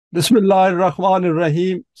Bismillah ar-Rahman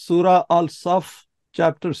ar-Rahim, Surah Al-Saff,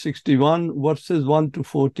 chapter 61, verses 1 to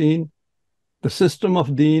 14. The system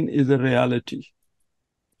of deen is a reality.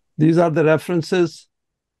 These are the references,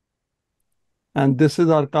 and this is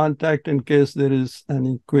our contact in case there is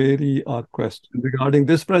any query or question regarding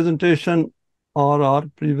this presentation or our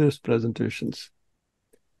previous presentations.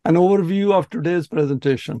 An overview of today's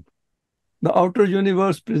presentation. The outer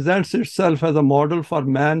universe presents itself as a model for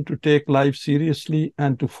man to take life seriously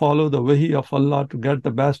and to follow the Wahi of Allah to get the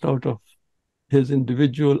best out of his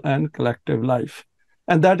individual and collective life.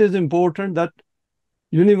 And that is important, that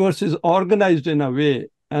universe is organized in a way,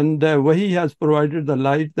 and Wahi has provided the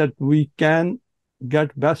light that we can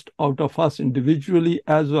get best out of us individually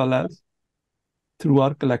as well as through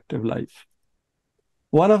our collective life.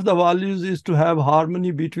 One of the values is to have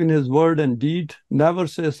harmony between his word and deed. Never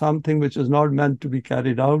say something which is not meant to be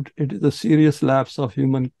carried out. It is a serious lapse of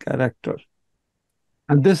human character.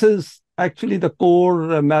 And this is actually the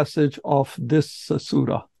core message of this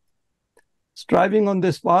surah. Striving on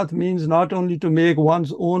this path means not only to make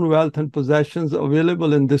one's own wealth and possessions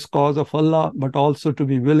available in this cause of Allah, but also to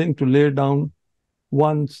be willing to lay down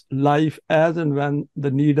one's life as and when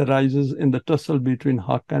the need arises in the tussle between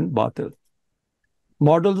Haqq and Batil.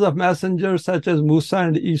 Models of messengers such as Musa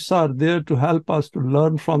and Eisa are there to help us to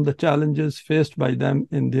learn from the challenges faced by them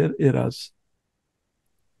in their eras.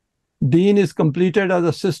 Deen is completed as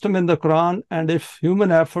a system in the Quran, and if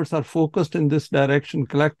human efforts are focused in this direction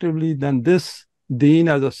collectively, then this Deen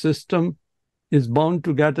as a system is bound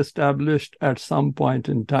to get established at some point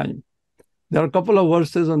in time. There are a couple of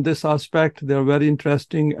verses on this aspect. They are very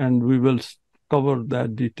interesting, and we will cover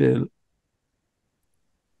that detail.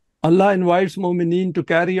 Allah invites Mu'mineen to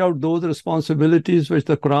carry out those responsibilities which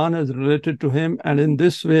the Quran has related to him, and in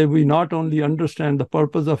this way we not only understand the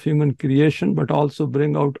purpose of human creation, but also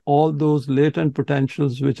bring out all those latent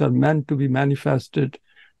potentials which are meant to be manifested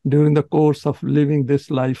during the course of living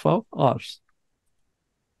this life of ours.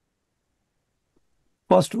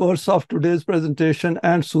 First verse of today's presentation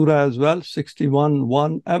and surah as well,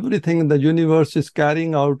 61:1. Everything in the universe is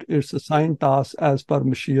carrying out its assigned task as per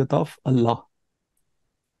Mashiach of Allah.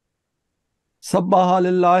 Sabbaha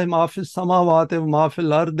lillahi ma fis samawati wa ma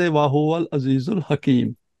fil ardi wa huwal azizul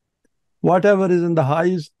hakim. Whatever is in the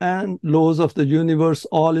highs and lows of the universe,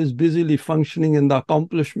 all is busily functioning in the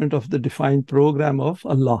accomplishment of the defined program of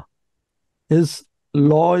Allah. His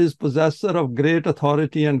law is possessor of great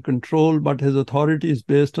authority and control, but his authority is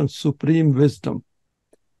based on supreme wisdom.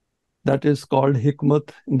 That is called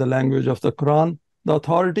hikmat in the language of the Quran. The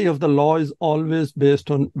authority of the law is always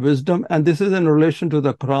based on wisdom, and this is in relation to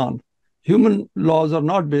the Quran. Human laws are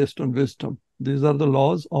not based on wisdom. These are the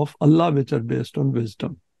laws of Allah which are based on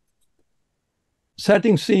wisdom.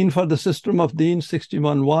 Setting scene for the system of Deen,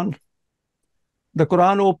 61:1. The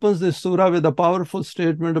Quran opens this surah with a powerful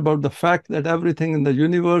statement about the fact that everything in the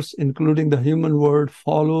universe, including the human world,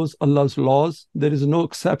 follows Allah's laws. There is no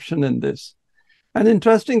exception in this. An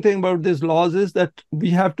interesting thing about these laws is that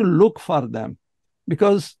we have to look for them.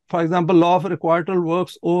 Because, for example, law of requital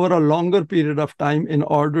works over a longer period of time in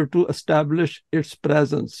order to establish its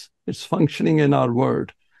presence, its functioning in our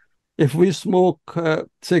world. If we smoke a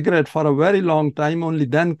cigarette for a very long time, only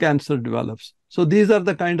then cancer develops. So these are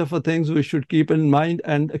the kind of things we should keep in mind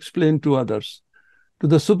and explain to others. To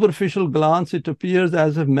the superficial glance, it appears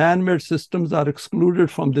as if man-made systems are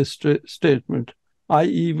excluded from this statement.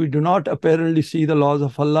 I.e., we do not apparently see the laws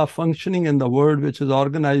of Allah functioning in the world which is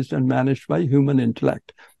organized and managed by human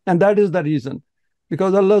intellect. And that is the reason.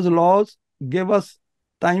 Because Allah's laws give us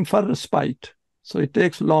time for respite. So it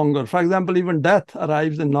takes longer. For example, even death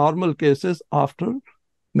arrives in normal cases after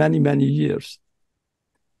many, many years.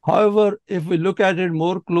 However, if we look at it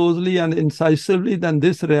more closely and incisively, then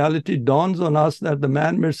this reality dawns on us that the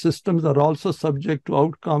man-made systems are also subject to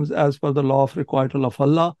outcomes as per the law of requital of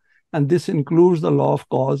Allah. And this includes the law of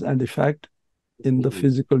cause and effect in the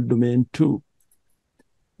physical domain too.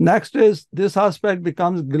 Next is, this aspect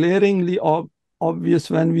becomes glaringly obvious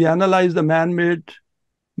when we analyze the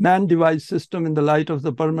man-devised system in the light of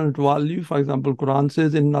the permanent value. For example, Quran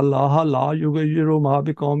says, Inna Allaha la yughayyiru ma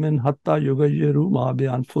biqawmin hatta yughayyiru ma bi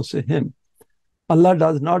anfusihim. Allah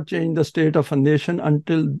does not change the state of a nation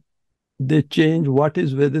until they change what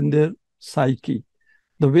is within their psyche.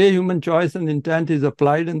 The way human choice and intent is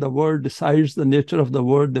applied in the world decides the nature of the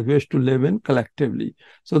world they wish to live in collectively.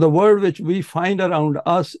 So the world which we find around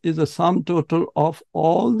us is a sum total of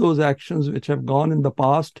all those actions which have gone in the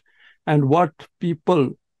past and what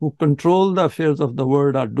people who control the affairs of the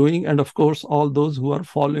world are doing, and of course all those who are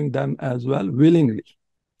following them as well willingly.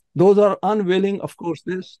 Those are unwilling, of course,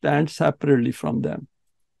 they stand separately from them.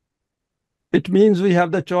 It means we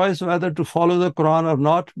have the choice whether to follow the Quran or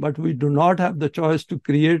not, but we do not have the choice to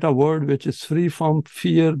create a world which is free from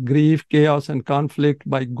fear, grief, chaos, and conflict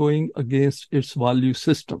by going against its value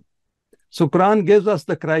system. So Quran gives us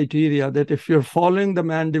the criteria that if you're following the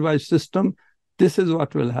man-device system, this is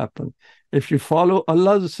what will happen. If you follow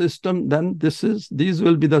Allah's system, then these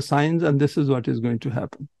will be the signs, and this is what is going to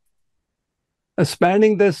happen.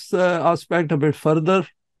 Expanding this aspect a bit further,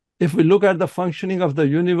 if we look at the functioning of the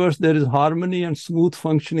universe, there is harmony and smooth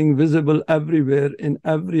functioning visible everywhere in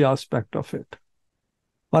every aspect of it.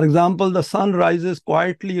 For example, the sun rises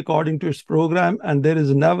quietly according to its program, and there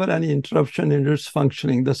is never any interruption in its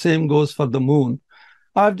functioning. The same goes for the moon.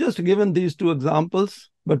 I've just given these two examples,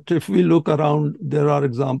 but if we look around, there are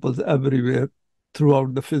examples everywhere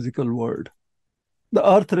throughout the physical world. The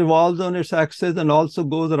earth revolves on its axis and also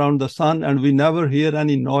goes around the sun, and we never hear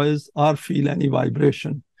any noise or feel any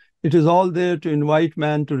vibration. It is all there to invite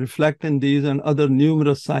man to reflect in these and other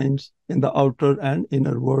numerous signs in the outer and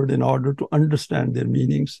inner world in order to understand their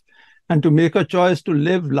meanings and to make a choice to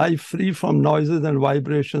live life free from noises and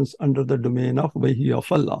vibrations under the domain of Wahi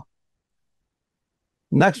of Allah.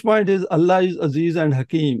 Next point is Allah is Aziz and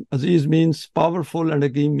Hakim. Aziz means powerful, and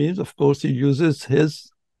Hakim means, of course, he uses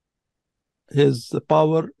his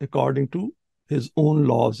power according to his own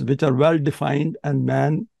laws, which are well defined, and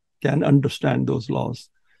man can understand those laws.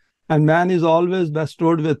 And man is always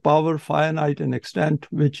bestowed with power finite in extent,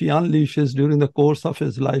 which he unleashes during the course of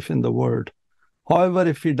his life in the world. However,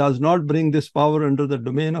 if he does not bring this power under the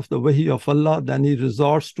domain of the Wahi of Allah, then he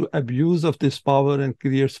resorts to abuse of this power and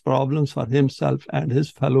creates problems for himself and his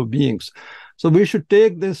fellow beings. So we should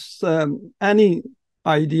take this, any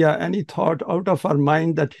idea, any thought out of our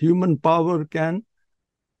mind that human power can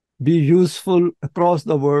be useful across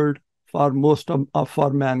the world for for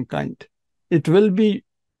mankind. It will be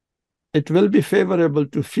favorable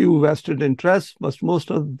to few vested interests, but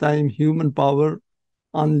most of the time human power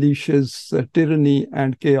unleashes tyranny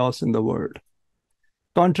and chaos in the world.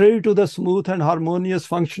 Contrary to the smooth and harmonious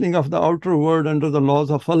functioning of the outer world under the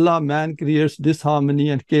laws of Allah, man creates disharmony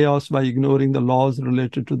and chaos by ignoring the laws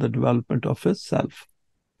related to the development of his self.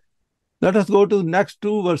 Let us go to the next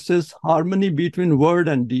two verses, harmony between word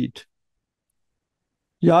and deed.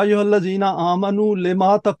 Ya ayyuhallazina amanu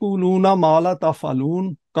lima taquluna ma la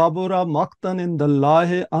taf'alun kabura maqtan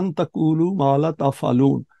indallahi an taqulu ma la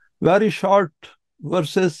taf'alun. Very short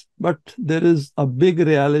verses, but there is a big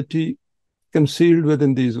reality concealed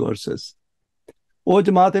within these verses. O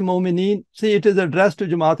Jamaat-e-Mu'mineen, see, it is addressed to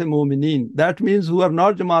Jamaat-e-Mu'mineen. That means who are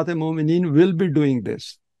not Jamaat-e-Mu'mineen will be doing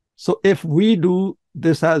this. So if we do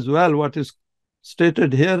this as well, what is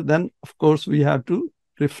stated here, then of course we have to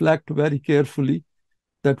reflect very carefully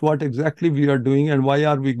that what exactly we are doing and why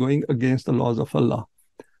are we going against the laws of Allah.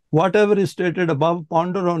 Whatever is stated above,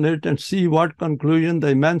 ponder on it and see what conclusion the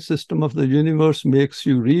immense system of the universe makes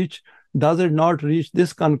you reach. Does it not reach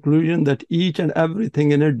this conclusion that each and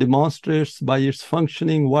everything in it demonstrates by its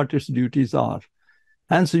functioning what its duties are?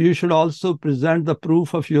 Hence, you should also present the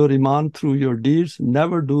proof of your iman through your deeds.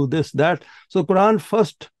 Never do this, that. So Quran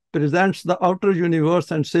first presents the outer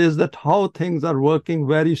universe and says that how things are working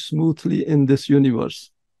very smoothly in this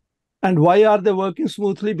universe. And why are they working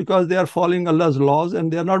smoothly? Because they are following Allah's laws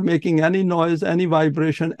and they are not making any noise, any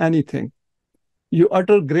vibration, anything. You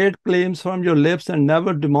utter great claims from your lips and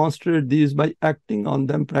never demonstrate these by acting on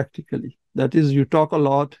them practically. That is, you talk a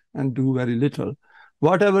lot and do very little.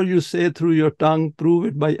 Whatever you say through your tongue, prove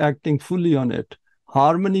it by acting fully on it.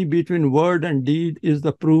 Harmony between word and deed is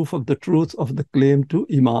the proof of the truth of the claim to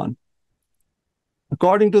Iman.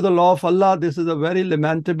 According to the law of Allah, this is a very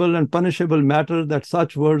lamentable and punishable matter that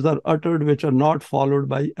such words are uttered which are not followed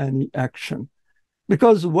by any action.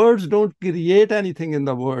 Because words don't create anything in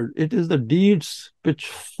the world. It is the deeds which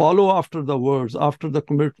follow after the words, after the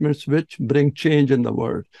commitments which bring change in the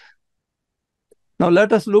world. Now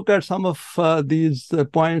let us look at some of these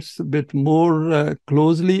points a bit more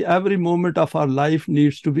closely. Every moment of our life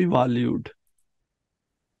needs to be valued.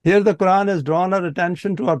 Here the Quran has drawn our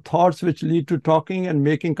attention to our thoughts which lead to talking and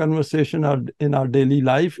making conversation in our daily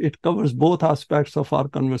life. It covers both aspects of our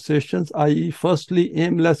conversations, i.e. firstly,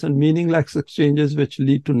 aimless and meaningless exchanges which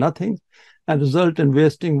lead to nothing and result in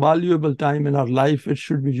wasting valuable time in our life, which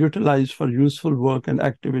should be utilized for useful work and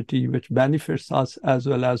activity which benefits us as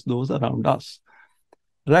well as those around us.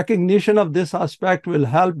 Recognition of this aspect will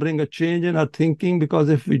help bring a change in our thinking, because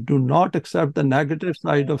if we do not accept the negative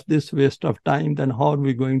side of this waste of time, then how are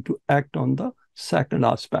we going to act on the second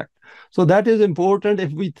aspect? So that is important.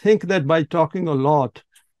 If we think that by talking a lot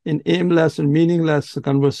in aimless and meaningless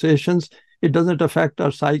conversations, it doesn't affect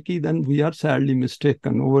our psyche, then we are sadly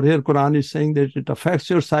mistaken. Over here, Quran is saying that it affects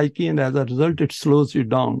your psyche, and as a result, it slows you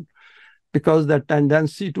down, because that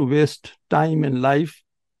tendency to waste time in life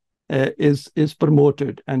is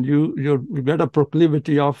promoted, and you get a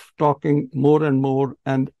proclivity of talking more and more,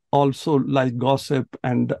 and also like gossip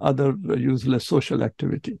and other useless social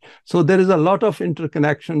activity. So there is a lot of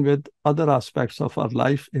interconnection with other aspects of our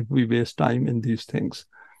life if we waste time in these things.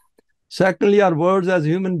 Secondly, our words as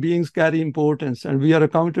human beings carry importance, and we are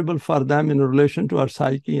accountable for them in relation to our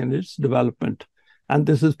psyche and its development. And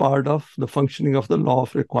this is part of the functioning of the law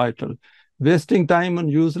of requital. Wasting time on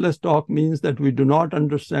useless talk means that we do not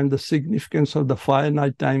understand the significance of the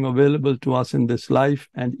finite time available to us in this life,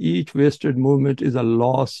 and each wasted moment is a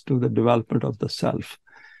loss to the development of the self.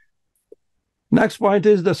 Next point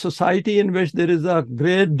is the society in which there is a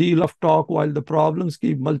great deal of talk while the problems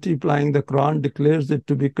keep multiplying. The Quran declares it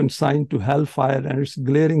to be consigned to hellfire, and its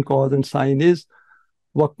glaring cause and sign is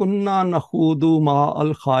وَكُنَّا نَخُوضُ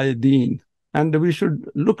مَعَ الْخَائِضِينَ. And we should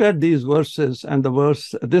look at these verses and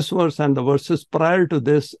this verse and the verses prior to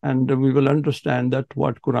this, and we will understand that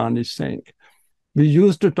what Quran is saying. We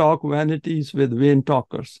used to talk vanities with vain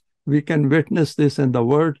talkers. We can witness this in the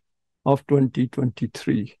word of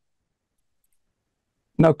 2023.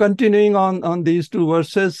 Now, continuing on these two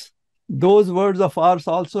verses, those words of ours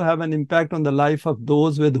also have an impact on the life of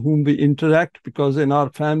those with whom we interact, because in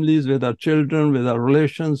our families, with our children, with our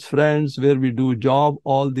relations, friends, where we do job,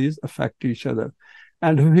 all these affect each other.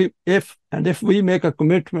 And if we make a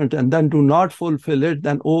commitment and then do not fulfill it,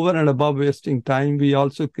 then over and above wasting time, we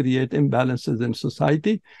also create imbalances in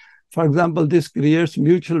society. For example, this creates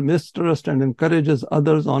mutual mistrust and encourages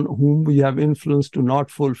others on whom we have influence to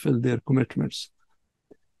not fulfill their commitments.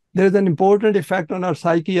 There is an important effect on our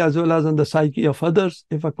psyche as well as on the psyche of others.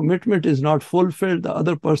 If a commitment is not fulfilled, the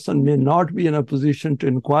other person may not be in a position to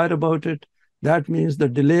inquire about it. That means the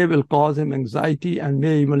delay will cause him anxiety and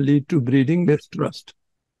may even lead to breeding mistrust.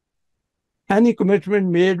 Any commitment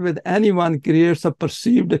made with anyone creates a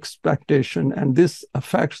perceived expectation, and this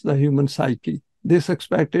affects the human psyche. This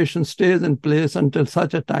expectation stays in place until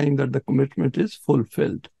such a time that the commitment is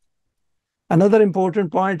fulfilled. Another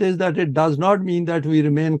important point is that it does not mean that we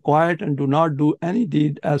remain quiet and do not do any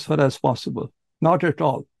deed as far as possible. Not at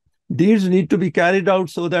all. Deeds need to be carried out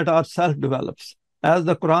so that our self develops. As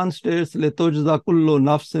the Quran states, لِتُجْزَى كُلُّ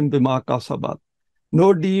نَفْسٍ بِمَا كَسَبَتْ.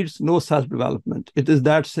 No deeds, no self-development. It is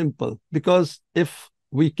that simple. Because if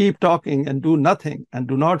we keep talking and do nothing and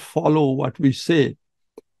do not follow what we say,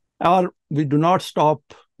 or we do not stop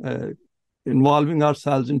involving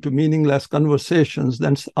ourselves into meaningless conversations,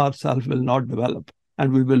 then ourself will not develop,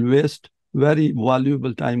 and we will waste very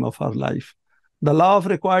valuable time of our life. The law of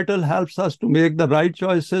requital helps us to make the right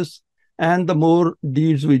choices, and the more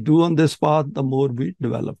deeds we do on this path, the more we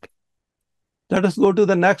develop. Let us go to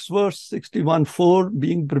the next verse, 61:4.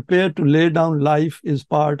 Being prepared to lay down life is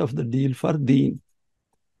part of the deal for deen.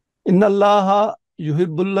 Inna Allaha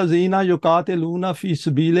yuhibbul lazina yuqatiluna fi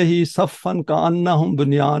sabilihi saffan ka'annahum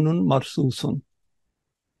bunyanun marsusun.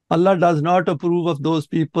 Allah does not approve of those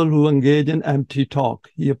people who engage in empty talk.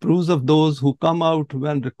 He approves of those who come out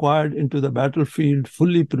when required into the battlefield,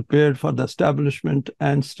 fully prepared for the establishment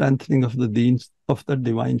and strengthening of the deen of the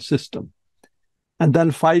divine system, and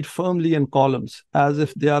then fight firmly in columns, as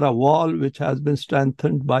if they are a wall which has been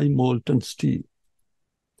strengthened by molten steel.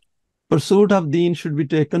 Pursuit of deen should be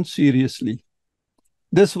taken seriously.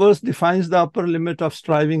 This verse defines the upper limit of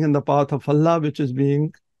striving in the path of Allah, which is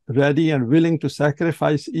being ready and willing to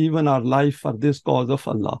sacrifice even our life for this cause of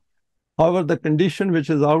Allah. However, the condition which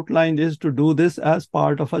is outlined is to do this as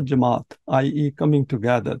part of a jamaat, i.e. coming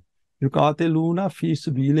together. Yuqatiluna fi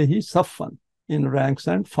sabilihi saffan, in ranks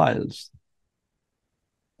and files.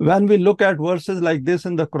 When we look at verses like this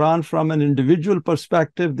in the Quran from an individual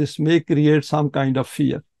perspective, this may create some kind of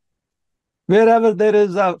fear. Wherever there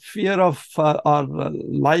is a fear of our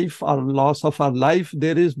life, or loss of our life,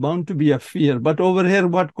 there is bound to be a fear. But over here,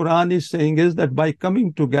 what Quran is saying is that by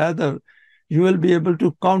coming together, you will be able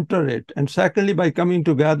to counter it. And secondly, by coming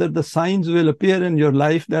together, the signs will appear in your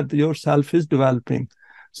life that yourself is developing.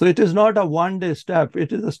 So it is not a one-day step.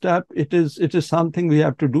 It is a step. It is something we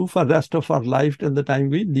have to do for the rest of our life till the time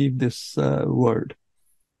we leave this world.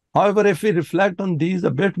 However, if we reflect on these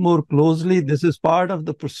a bit more closely, this is part of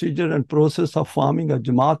the procedure and process of forming a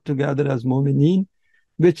jamaat together as mu'mineen,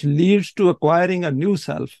 which leads to acquiring a new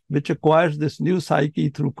self, which acquires this new psyche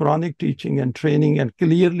through chronic teaching and training and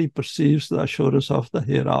clearly perceives the assurance of the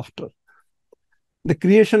hereafter. The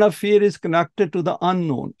creation of fear is connected to the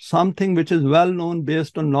unknown. Something which is well known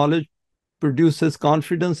based on knowledge produces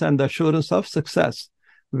confidence and the assurance of success.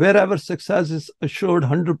 Wherever success is assured,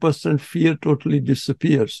 100% fear totally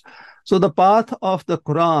disappears. So the path of the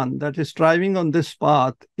Quran, that is striving on this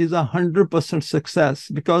path, is 100% success,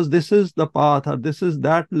 because this is the path, or this is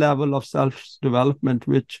that level of self-development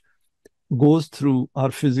which goes through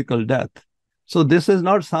our physical death. So this is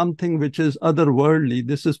not something which is otherworldly.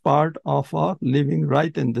 This is part of our living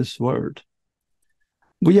right in this world.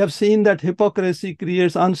 We have seen that hypocrisy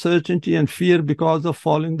creates uncertainty and fear because of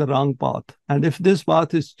following the wrong path. And if this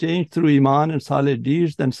path is changed through Iman and Saleh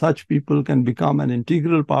deeds, then such people can become an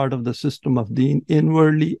integral part of the system of Deen,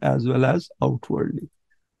 inwardly as well as outwardly.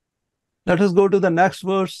 Let us go to the next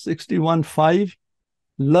verse, 61:5.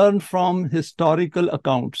 Learn from historical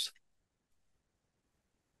accounts.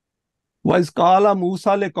 وَإِذْ قَالَ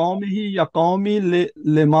مُوسَى لِقَوْمِهِ يَا قَوْمِ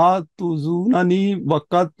لِمَا تُؤْذُونَنِي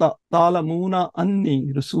وَقَدْ تَعْلَمُونَ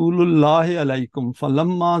أَنِّي رَسُولُ اللَّهِ عَلَيْكُمْ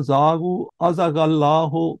فَلَمَّا زَاغُوا أَزَاغَ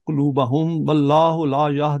اللَّهُ قُلُوبَهُمْ وَاللَّهُ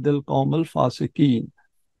لَا يَهْدِي الْقَوْمَ الْفَاسِقِينَ.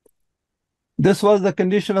 This was the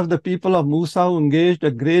condition of the people of Musa, who engaged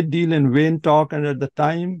a great deal in vain talk, and at the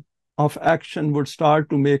time of action would start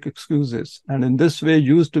to make excuses, and in this way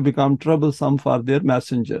used to become troublesome for their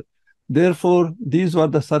messenger. Therefore, these were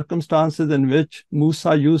the circumstances in which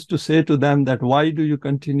Musa used to say to them that, why do you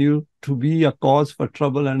continue to be a cause for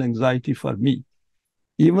trouble and anxiety for me,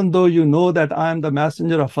 even though you know that I am the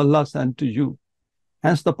messenger of Allah sent to you?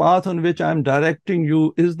 Hence, the path on which I am directing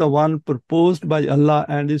you is the one proposed by Allah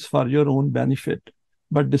and is for your own benefit.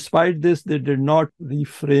 But despite this, they did not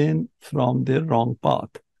refrain from their wrong path.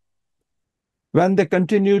 When they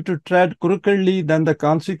continued to tread crookedly, then the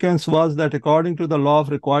consequence was that according to the law of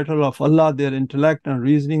requital of Allah, their intellect and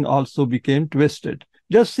reasoning also became twisted.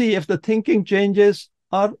 Just see, if the thinking changes,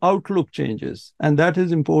 our outlook changes. And that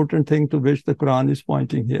is an important thing to which the Quran is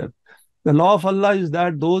pointing here. The law of Allah is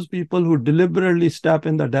that those people who deliberately step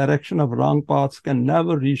in the direction of wrong paths can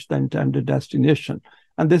never reach the intended destination.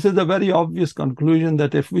 And this is a very obvious conclusion,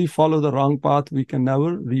 that if we follow the wrong path, we can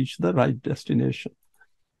never reach the right destination.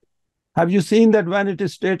 Have you seen that when it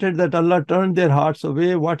is stated that Allah turned their hearts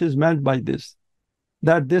away, what is meant by this?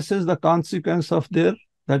 That this is the consequence of their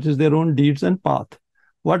own deeds and path.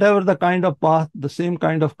 Whatever the kind of path, the same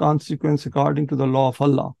kind of consequence according to the law of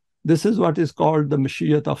Allah. This is what is called the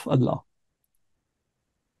Mashiyyat of Allah.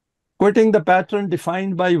 Quitting the pattern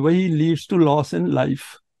defined by Wahi leads to loss in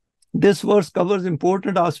life. This verse covers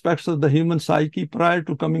important aspects of the human psyche prior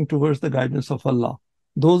to coming towards the guidance of Allah.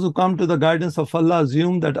 Those who come to the guidance of Allah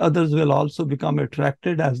assume that others will also become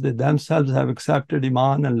attracted, as they themselves have accepted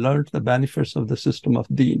Iman and learnt the benefits of the system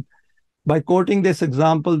of Deen. By quoting this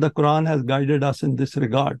example, the Quran has guided us in this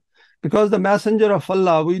regard. Because the Messenger of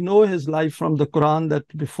Allah, we know his life from the Quran, that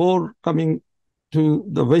before coming to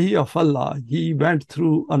the Wahi of Allah, he went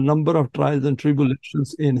through a number of trials and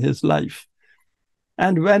tribulations in his life.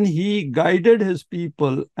 And when he guided his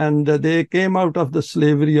people and they came out of the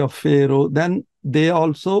slavery of Pharaoh, then they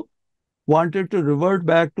also wanted to revert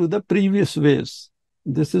back to the previous ways.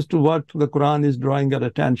 This is to what the Quran is drawing our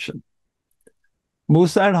attention.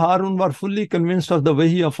 Musa and Harun were fully convinced of the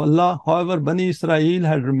Wahi of Allah. However, Bani Israel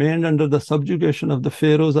had remained under the subjugation of the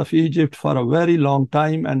pharaohs of Egypt for a very long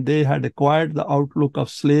time, and they had acquired the outlook of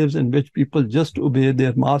slaves in which people just obey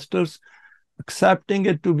their masters, accepting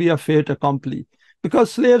it to be a fait accompli.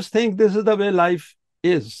 Because slaves think this is the way life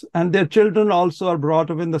is, and their children also are brought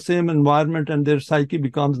up in the same environment, and their psyche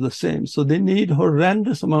becomes the same. So they need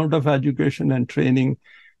horrendous amount of education and training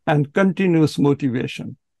and continuous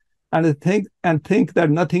motivation, and think that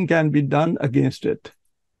nothing can be done against it.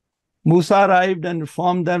 Musa arrived and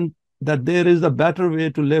informed them that there is a better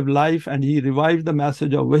way to live life, and he revived the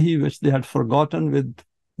message of Wahi, which they had forgotten, with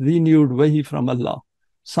renewed Wahi from Allah.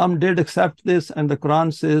 Some did accept this, and the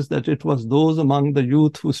Quran says that it was those among the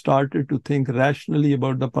youth who started to think rationally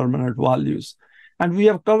about the permanent values. And we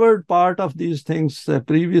have covered part of these things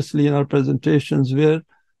previously in our presentations, where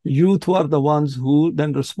youth were the ones who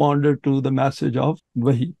then responded to the message of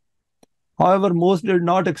Wahi. However, most did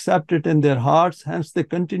not accept it in their hearts, hence they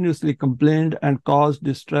continuously complained and caused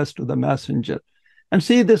distress to the messenger. And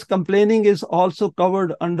see, this complaining is also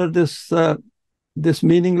covered under this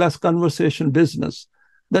meaningless conversation business.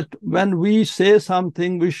 That when we say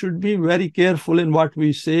something, we should be very careful in what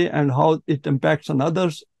we say and how it impacts on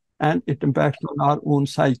others, and it impacts on our own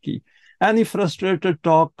psyche. Any frustrated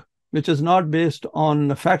talk which is not based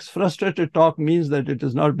on facts, frustrated talk means that it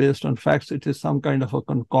is not based on facts, it is some kind of a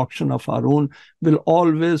concoction of our own, will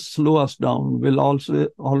always slow us down, will also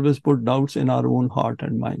always put doubts in our own heart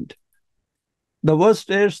and mind. The verse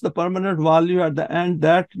states the permanent value at the end,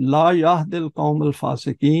 that La yahdil qawm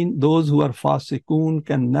al-fasiqeen, those who are fasiqun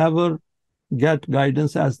can never get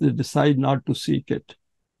guidance as they decide not to seek it.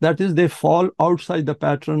 That is, they fall outside the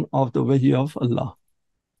pattern of the Wahi of Allah.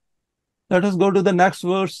 Let us go to the next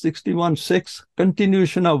verse, 61:6,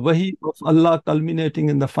 continuation of Wahi of Allah culminating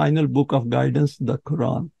in the final book of guidance, the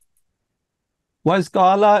Quran. وَإِذْ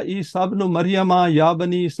قَالَ عِيسَى ابْنُ مَرْيَمَ يَا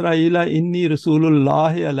بَنِي إِسْرَائِيلَ إِنِّي رَسُولُ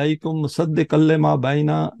اللَّهِ عَلَيْكُمْ مُصَدِّقًا لِمَا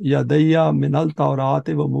بَيْنَ يَدَيَّ مِنَ التَّوْرَاةِ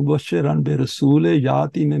وَمُبَشِّرًا بِرَسُولٍ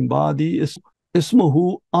يَأْتِي مِن بَعْدِي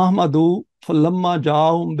اسْمُهُ أَحْمَدُ فَلَمَّا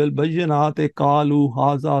جَاءَهُم بِالْبَيِّنَاتِ قَالُوا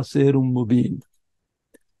هَٰذَا سِحْرٌ مُبِينٌ.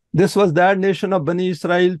 This was that nation of Bani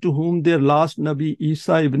Israel to whom their last Nabi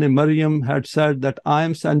Isa ibn Maryam had said that I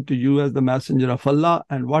am sent to you as the messenger of Allah,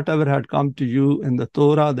 and whatever had come to you in the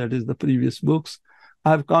Torah, that is the previous books, I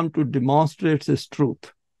have come to demonstrate its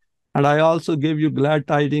truth. And I also give you glad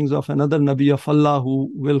tidings of another Nabi of Allah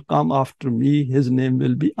who will come after me. His name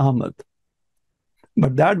will be Ahmad.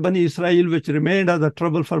 But that Bani Israel which remained as a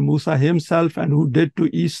trouble for Musa himself and who did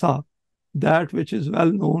to Isa that which is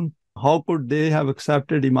well known, how could they have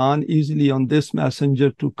accepted Iman easily on this messenger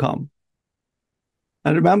to come?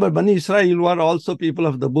 And remember, Bani Israel were also people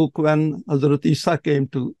of the book when Hazrat Isa came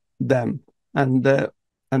to them. And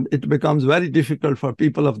it becomes very difficult for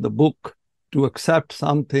people of the book to accept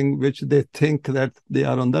something which they think that they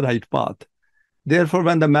are on the right path. Therefore,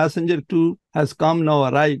 when the messenger too has come now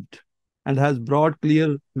arrived and has brought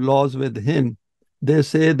clear laws with him, they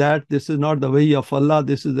say that this is not the way of Allah,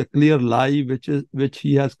 this is a clear lie which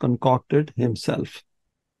he has concocted himself.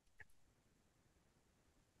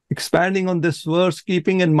 Expanding on this verse,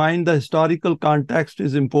 keeping in mind the historical context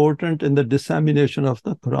is important in the dissemination of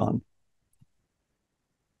the Quran.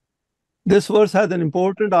 This verse has an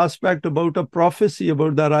important aspect about a prophecy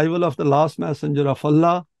about the arrival of the last messenger of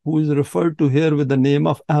Allah, who is referred to here with the name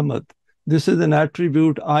of Ahmad. This is an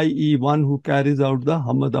attribute, i.e. one who carries out the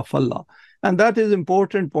Hamd of Allah. And that is an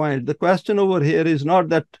important point. The question over here is not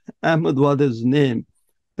that Ahmad was his name.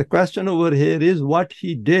 The question over here is what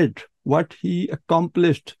he did, what he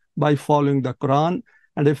accomplished by following the Quran.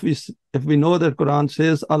 And if we know that Quran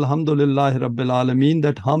says, Alhamdulillah Rabbil Alameen,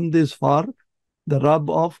 that Hamd is for the Rabb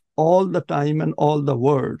of all the time and all the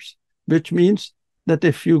worlds, which means that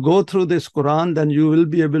if you go through this Quran, then you will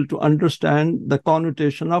be able to understand the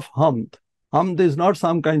connotation of Hamd. Hamd is not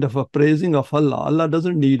some kind of a praising of Allah. Allah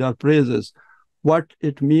doesn't need our praises. What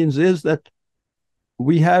it means is that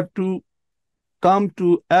we have to come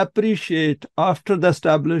to appreciate after the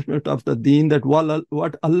establishment of the deen that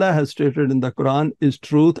what Allah has stated in the Quran is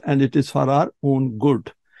truth and it is for our own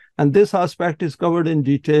good. And this aspect is covered in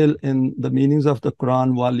detail in the meanings of the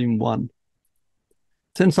Quran, Volume 1.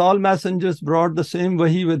 Since all messengers brought the same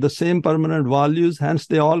Wahi with the same permanent values, hence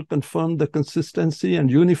they all confirmed the consistency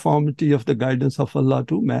and uniformity of the guidance of Allah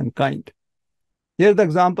to mankind. Here the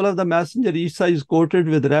example of the messenger Isa is quoted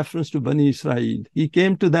with reference to Bani Israel. He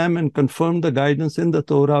came to them and confirmed the guidance in the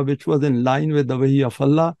Torah which was in line with the Wahi of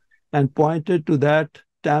Allah and pointed to that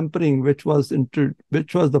tampering which was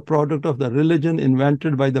the product of the religion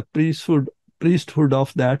invented by the priesthood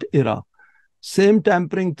of that era. Same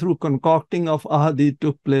tampering through concocting of ahadith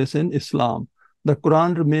took place in Islam. The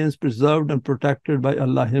Quran remains preserved and protected by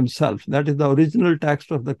Allah Himself. That is, the original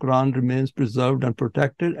text of the Quran remains preserved and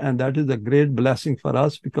protected, and that is a great blessing for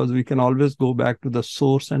us because we can always go back to the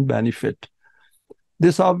source and benefit.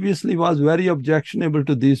 This obviously was very objectionable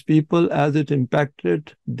to these people as it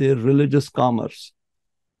impacted their religious commerce.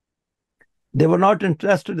 They were not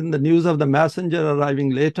interested in the news of the messenger arriving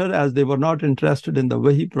later, as they were not interested in the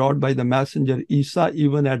Wahi brought by the messenger Isa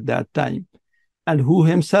even at that time, and who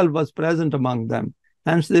himself was present among them.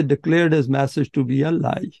 Hence they declared his message to be a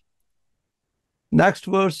lie. Next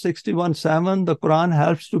verse, 61:7, the Quran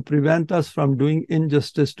helps to prevent us from doing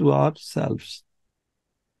injustice to ourselves.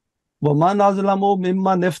 وَمَنْ أَظْلَمُ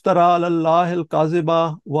مِمَّنِ افْتَرَى عَلَى اللَّهِ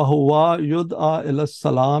الْكَذِبَ وَهُوَ يُدْعَى إِلَى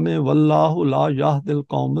السَّلَامِ وَاللَّهُ لَا يَهْدِي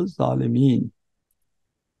الْقَوْمَ الظَّالِمِينَ.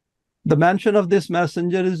 The mention of this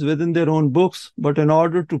messenger is within their own books, but in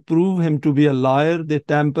order to prove him to be a liar, they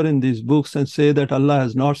tamper in these books and say that Allah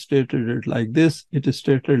has not stated it like this, it is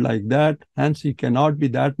stated like that, hence he cannot be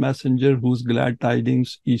that messenger whose glad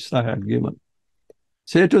tidings Isa had given.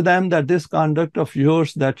 Say to them that this conduct of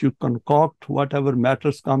yours, that you concoct whatever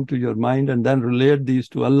matters come to your mind and then relate these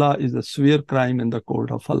to Allah, is a severe crime in the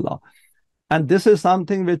court of Allah. And this is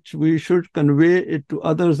something which we should convey it to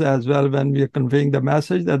others as well when we are conveying the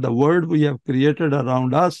message that the world we have created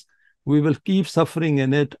around us, we will keep suffering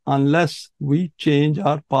in it unless we change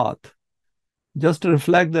our path. Just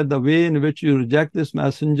reflect that the way in which you reject this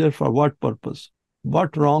messenger, for what purpose?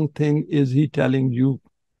 What wrong thing is he telling you?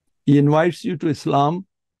 He invites you to Islam,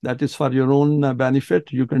 that is for your own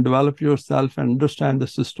benefit. You can develop yourself and understand the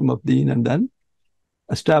system of deen and then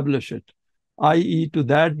establish it. i.e. to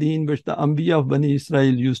that deen which the Anbiya of Bani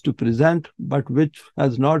Israel used to present, but which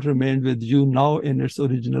has not remained with you now in its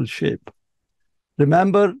original shape.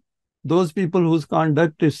 Remember, those people whose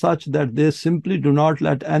conduct is such that they simply do not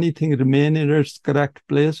let anything remain in its correct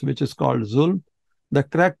place, which is called zulm, the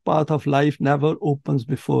correct path of life never opens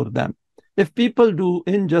before them. If people do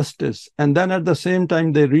injustice and then at the same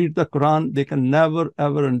time they read the Quran, they can never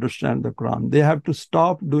ever understand the Quran. They have to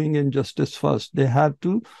stop doing injustice first. They have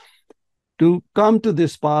to come to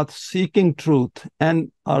this path seeking truth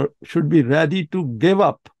and should be ready to give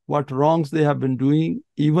up what wrongs they have been doing,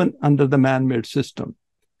 even under the man-made system.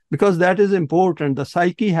 Because that is important. The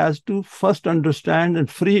psyche has to first understand and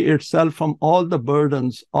free itself from all the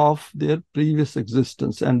burdens of their previous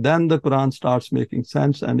existence. And then the Quran starts making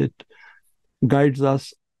sense and it guides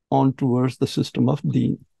us on towards the system of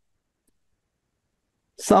deen.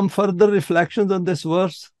 Some further reflections on this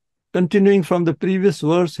verse. Continuing from the previous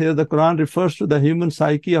verse, here the Quran refers to the human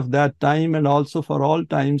psyche of that time and also for all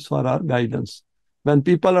times for our guidance. When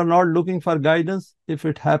people are not looking for guidance, if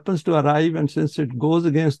it happens to arrive and since it goes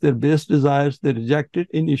against their base desires, they reject it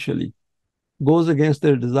initially, goes against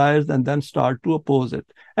their desires and then start to oppose it.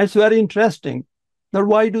 And it's very interesting that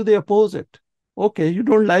why do they oppose it? Okay, you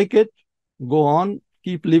don't like it, go on,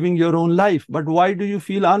 keep living your own life. But why do you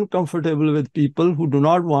feel uncomfortable with people who do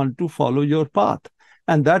not want to follow your path?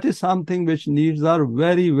 And that is something which needs our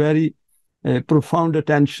very, very profound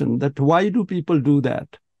attention, that why do people do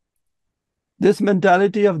that? This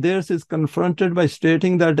mentality of theirs is confronted by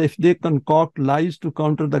stating that if they concoct lies to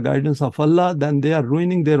counter the guidance of Allah, then they are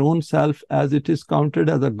ruining their own self, as it is counted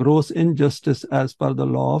as a gross injustice as per the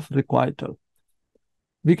law of requital.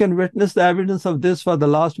 We can witness the evidence of this for the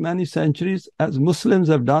last many centuries, as Muslims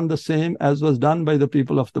have done the same as was done by the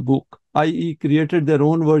people of the book, i.e. created their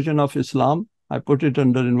own version of Islam. I put it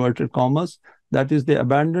under inverted commas. That is, they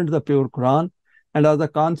abandoned the pure Quran and as a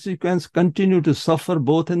consequence continue to suffer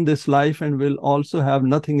both in this life and will also have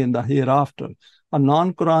nothing in the hereafter. A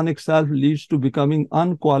non-Quranic self leads to becoming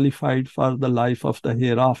unqualified for the life of the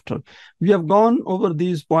hereafter. We have gone over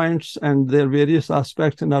these points and their various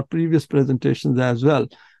aspects in our previous presentations as well.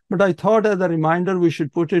 But I thought as a reminder, we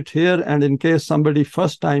should put it here, and in case somebody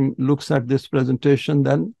first time looks at this presentation,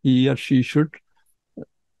 then he or she should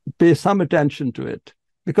pay some attention to it.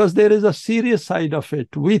 Because there is a serious side of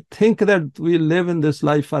it. We think that we live in this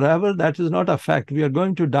life forever. That is not a fact. We are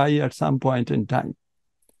going to die at some point in time.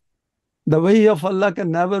 The Wahi of Allah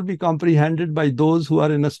can never be comprehended by those who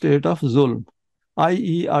are in a state of zulm,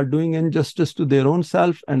 i.e. are doing injustice to their own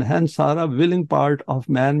self and hence are a willing part of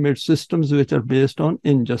man-made systems which are based on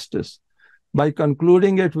injustice. By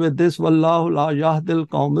concluding it with this, Wallahu la yahdil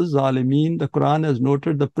qawm az-zalimin, the Quran has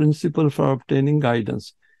noted the principle for obtaining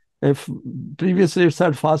guidance. If previously it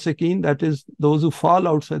said fasiqeen, that is those who fall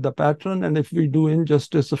outside the pattern, and if we do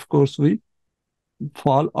injustice, of course, we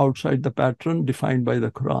fall outside the pattern defined by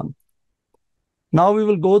the Quran. Now we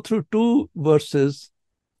will go through two verses,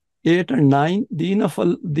 8 and 9. Deen of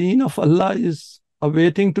Allah is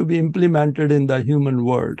awaiting to be implemented in the human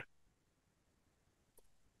world.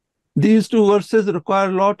 These two verses require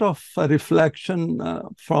a lot of reflection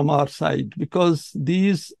from our side, because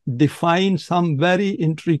these define some very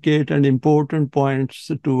intricate and important points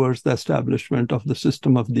towards the establishment of the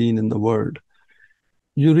system of deen in the world.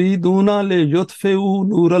 Yuriduna le yutfi'u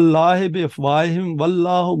nurallahi bi afwahihim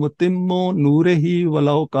wallahu mutimmu nurihi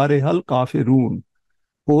walau karihal kafirun.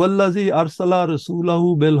 Huwallazi arsala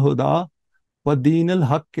rasulahu bil huda wa dinil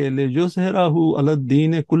haqqi li yuzhirahu ala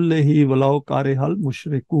dini kullihi walau karihal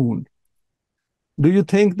mushrikun. Do you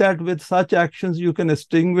think that with such actions you can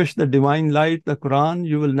extinguish the divine light, the Quran?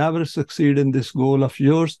 You will never succeed in this goal of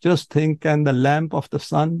yours. Just think, can the lamp of the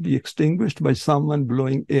sun be extinguished by someone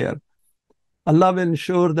blowing air? Allah will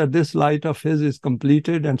ensure that this light of His is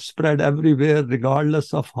completed and spread everywhere,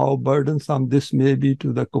 regardless of how burdensome this may be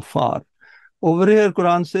to the kuffar. Over here,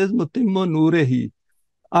 Quran says, Mutimmu nurehi.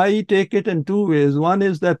 I take it in two ways. One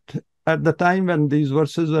is that at the time when these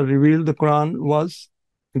verses were revealed, the Quran was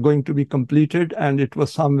going to be completed and it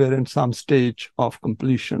was somewhere in some stage of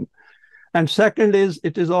completion. And second is,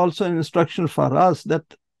 it is also an instruction for us that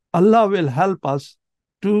Allah will help us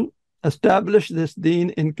to establish this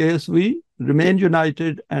deen in case we remain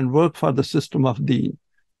united and work for the system of deen.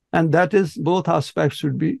 And that is, both aspects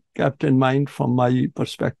should be kept in mind from my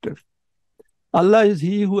perspective. Allah is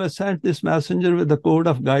He who has sent this messenger with the code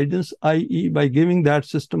of guidance, i.e. by giving that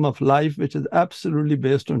system of life which is absolutely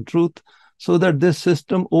based on truth, so that this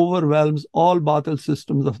system overwhelms all batil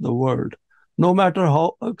systems of the world. No matter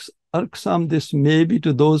how irksome this may be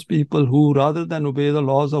to those people who, rather than obey the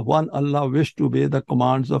laws of one Allah, wish to obey the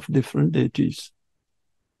commands of different deities.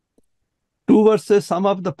 Two verses sum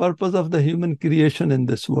up the purpose of the human creation in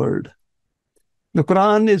this world. The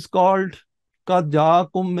Quran is called قَدْ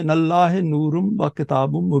جَاءَكُم مِّنَ اللَّهِ نُورٌ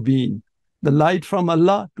وَكِتَابٌ مُبِينٌ, the light from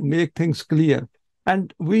Allah to make things clear.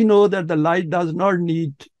 And we know that the light does not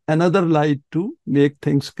need another light to make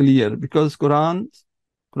things clear, because Quran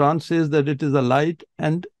says that it is a light,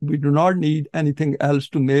 and we do not need anything else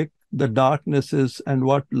to make the darknesses and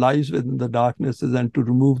what lies within the darknesses and to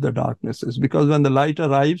remove the darknesses, because when the light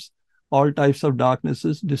arrives, all types of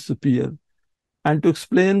darknesses disappear. And to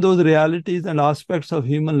explain those realities and aspects of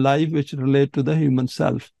human life which relate to the human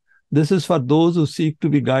self. This is for those who seek to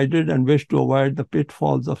be guided and wish to avoid the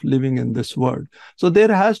pitfalls of living in this world. So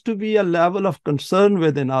there has to be a level of concern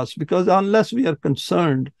within us, because unless we are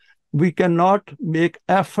concerned, we cannot make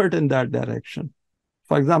effort in that direction.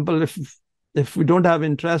 For example, if we don't have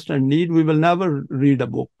interest and need, we will never read a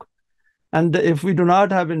book. And if we do not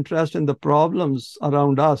have interest in the problems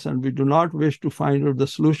around us and we do not wish to find out the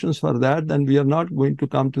solutions for that, then we are not going to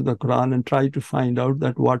come to the Quran and try to find out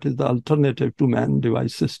that what is the alternative to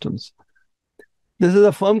man-device systems. This is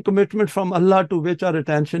a firm commitment from Allah to which our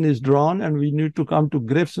attention is drawn, and we need to come to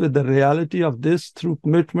grips with the reality of this through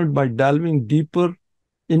commitment by delving deeper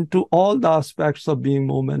into all the aspects of being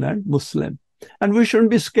Mu'min and Muslim. And we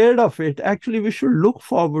shouldn't be scared of it. Actually, we should look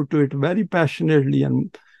forward to it very passionately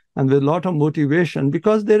and with a lot of motivation,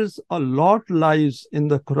 because there is a lot lies in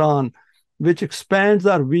the Quran which expands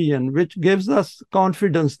our vision, which gives us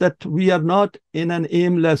confidence that we are not in an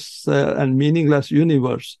aimless and meaningless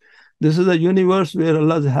universe. This is a universe where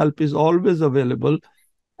Allah's help is always available,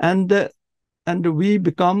 and we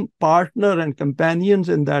become partner and companions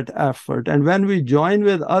in that effort. And when we join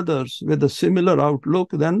with others with a similar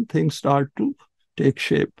outlook, then things start to take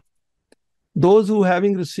shape. Those who,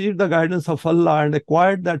 having received the guidance of Allah and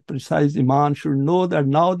acquired that precise iman, should know that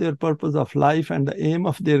now their purpose of life and the aim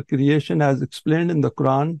of their creation, as explained in the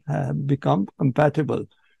Quran, have become compatible,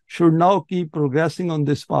 should now keep progressing on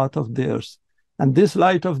this path of theirs. And this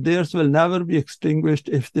light of theirs will never be extinguished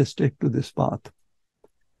if they stick to this path.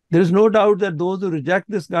 There is no doubt that those who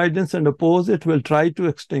reject this guidance and oppose it will try to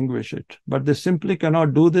extinguish it, but they simply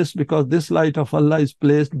cannot do this because this light of Allah is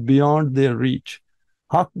placed beyond their reach.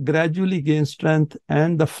 Haqq gradually gains strength,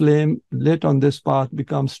 and the flame lit on this path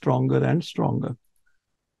becomes stronger and stronger.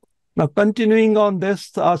 Now, continuing on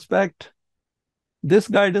this aspect, this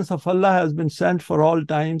guidance of Allah has been sent for all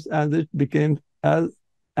times, as it became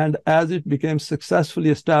successfully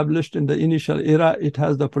established in the initial era, it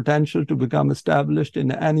has the potential to become established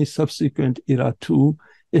in any subsequent era too,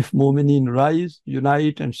 if Mu'mineen rise,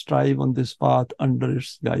 unite, and strive on this path under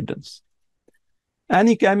its guidance.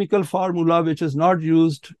 Any chemical formula which is not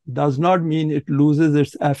used does not mean it loses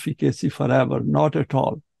its efficacy forever, not at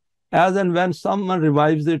all. As and when someone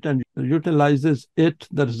revives it and utilizes it,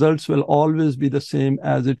 the results will always be the same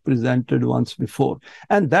as it presented once before.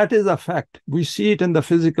 And that is a fact. We see it in the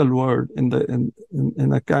physical world, in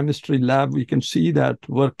a chemistry lab, we can see that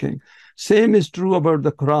working. Same is true about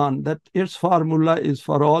the Quran, that its formula is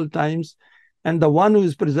for all times. And the one who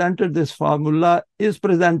is presented this formula is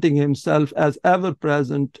presenting himself as ever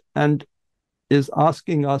present and is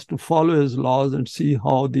asking us to follow his laws and see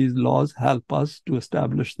how these laws help us to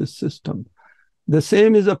establish this system. The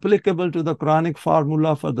same is applicable to the Quranic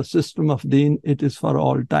formula for the system of deen. It is for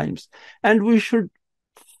all times. And we should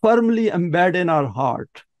firmly embed in our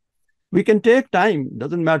heart. We can take time,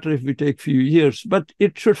 doesn't matter if we take few years, but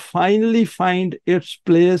it should finally find its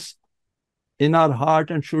place in our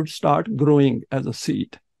heart and should start growing as a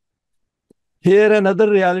seed. Here another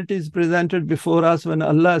reality is presented before us when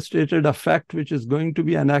Allah stated a fact which is going to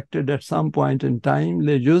be enacted at some point in time,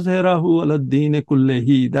 لِيُظْهِرَهُ عَلَى الدِّينِ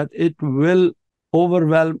كُلِّهِ, that it will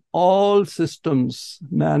overwhelm all systems,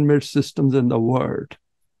 man-made systems in the world.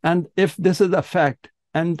 And if this is a fact,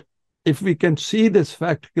 and if we can see this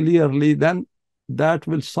fact clearly, then that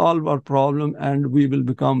will solve our problem and we will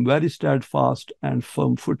become very steadfast and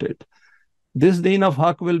firm-footed. This deen of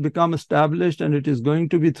Haqq will become established, and it is going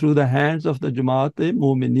to be through the hands of the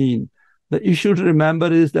Jamaat-e-Mu'mineen. The issue to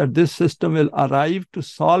remember is that this system will arrive to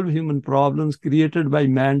solve human problems created by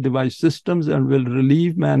man-devised systems and will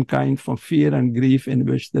relieve mankind from fear and grief in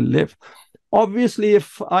which they live. Obviously,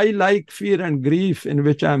 if I like fear and grief in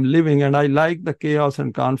which I'm living and I like the chaos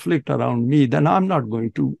and conflict around me, then I'm not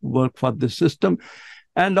going to work for this system.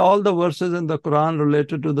 And all the verses in the Quran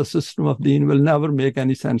related to the system of deen will never make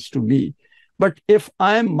any sense to me. But if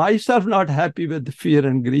I am myself not happy with fear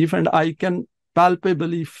and grief, and I can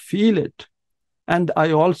palpably feel it, and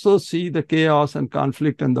I also see the chaos and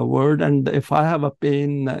conflict in the world, and if I have a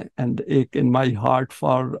pain and ache in my heart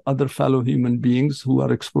for other fellow human beings who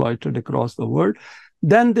are exploited across the world,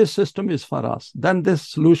 then this system is for us. Then this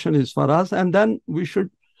solution is for us. And then we should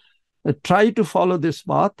try to follow this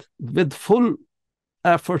path with full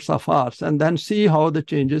efforts of ours, and then see how the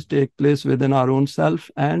changes take place within our own self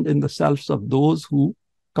and in the selves of those who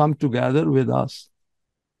come together with us.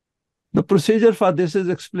 The procedure for this is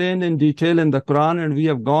explained in detail in the Quran, and we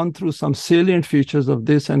have gone through some salient features of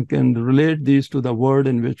this and can relate these to the world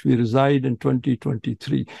in which we reside in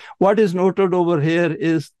 2023. What is noted over here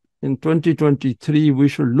is in 2023, we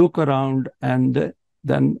should look around and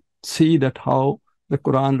then see that how the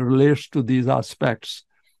Quran relates to these aspects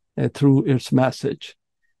through its message.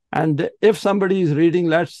 And if somebody is reading,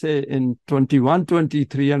 let's say in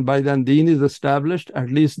 2123, and by then Deen is established, at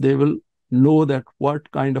least they will know that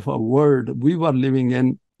what kind of a world we were living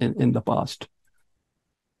in the past.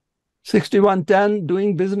 6110,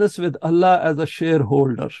 doing business with Allah as a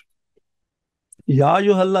shareholder. Ya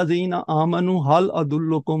ayyuhalladhina amanu hal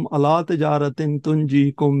adullukum ala tijaratin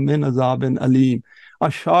tunjikum min azabin alim.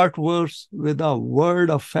 A short verse with a word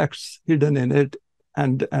of facts hidden in it,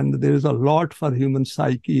 and there is a lot for human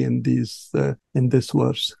psyche in this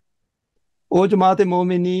verse. O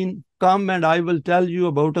Jamaat-e-Momineen, come and I will tell you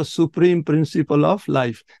about a supreme principle of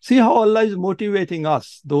life. See how Allah is motivating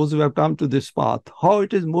us, those who have come to this path, how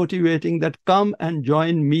it is motivating that come and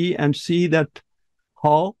join me and see that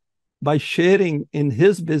how by sharing in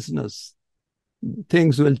His business,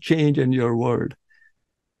 things will change in your world.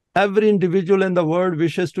 Every individual in the world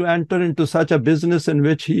wishes to enter into such a business in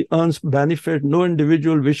which he earns benefit. No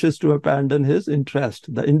individual wishes to abandon his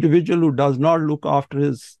interest. The individual who does not look after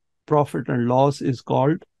his profit and loss is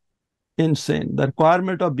called insane. The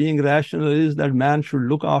requirement of being rational is that man should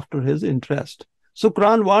look after his interest. So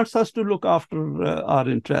Quran wants us to look after our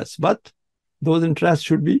interests, but those interests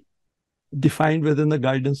should be defined within the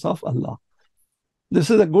guidance of Allah. This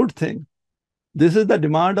is a good thing. This is the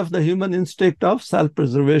demand of the human instinct of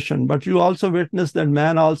self-preservation. But you also witness that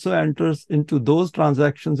man also enters into those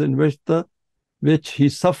transactions in which he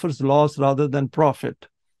suffers loss rather than profit.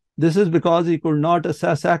 This is because he could not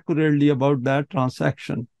assess accurately about that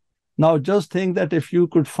transaction. Now just think that if you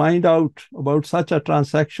could find out about such a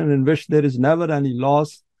transaction in which there is never any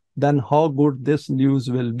loss, then how good this news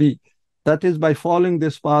will be. That is, by following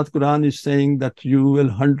this path, Quran is saying that you will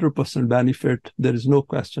 100% benefit. There is no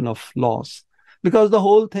question of loss. Because the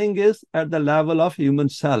whole thing is at the level of human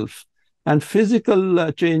self, and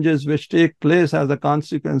physical changes which take place as a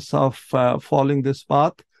consequence of following this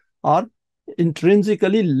path are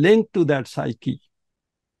intrinsically linked to that psyche.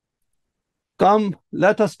 Come,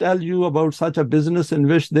 let us tell you about such a business in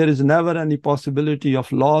which there is never any possibility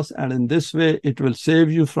of loss, and in this way it will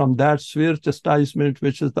save you from that severe chastisement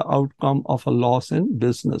which is the outcome of a loss in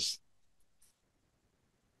business.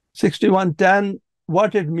 6110,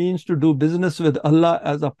 what it means to do business with Allah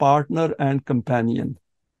as a partner and companion.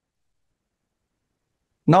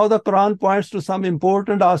 Now the Quran points to some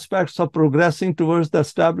important aspects of progressing towards the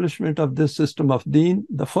establishment of this system of Deen.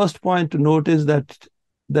 The first point to note is that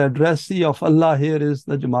the addressee of Allah here is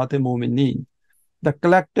the Jamaat-e-Momineen, the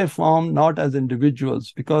collective form, not as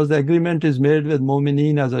individuals, because the agreement is made with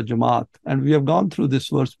Momineen as a Jamaat. And we have gone through this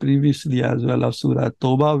verse previously as well of Surah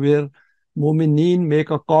At-Tawbah, where Mu'mineen make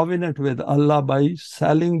a covenant with Allah by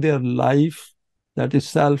selling their life, that is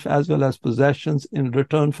self, as well as possessions in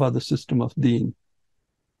return for the system of Deen.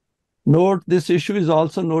 Note, this issue is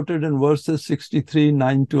also noted in verses 63,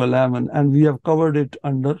 9 to 11, and we have covered it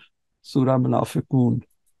under Surah Munafiqun.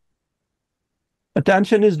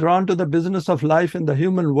 Attention is drawn to the business of life in the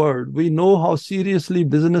human world. We know how seriously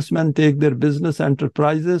businessmen take their business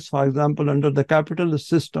enterprises, for example, under the capitalist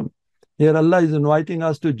system. Here Allah is inviting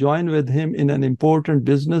us to join with Him in an important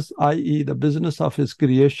business, i.e. the business of His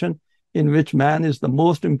creation, in which man is the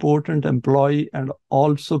most important employee and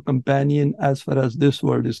also companion as far as this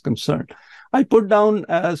word is concerned. I put down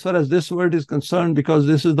as far as this word is concerned because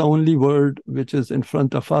this is the only word which is in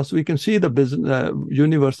front of us. We can see the business,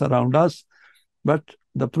 universe around us, but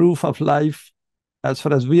the proof of life, as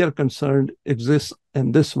far as we are concerned, exists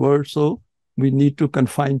in this word. So we need to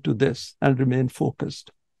confine to this and remain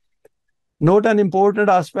focused. Note an important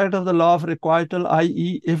aspect of the law of requital,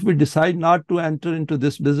 i.e. if we decide not to enter into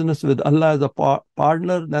this business with Allah as a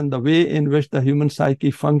partner, then the way in which the human psyche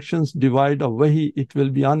functions devoid of wahi, it will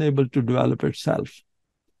be unable to develop itself.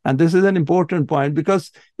 And this is an important point, because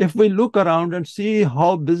if we look around and see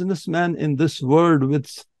how businessmen in this world,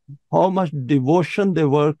 with how much devotion they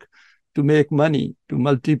work to make money, to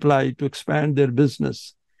multiply, to expand their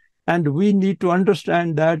business, and we need to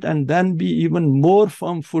understand that and then be even more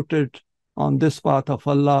firm-footed on this path of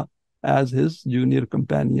Allah as His junior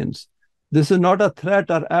companions. This is not a threat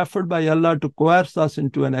or effort by Allah to coerce us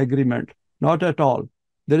into an agreement. Not at all.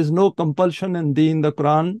 There is no compulsion in deen. The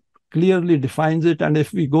Quran clearly defines it. And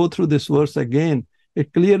if we go through this verse again,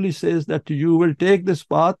 it clearly says that you will take this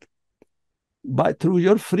path through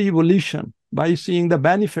your free volition, by seeing the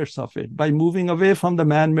benefits of it, by moving away from the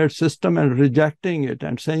man-made system and rejecting it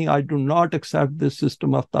and saying, I do not accept this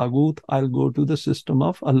system of Taghut, I'll go to the system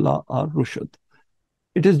of Allah or Rushd.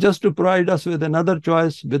 It is just to provide us with another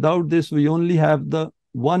choice. Without this, we only have the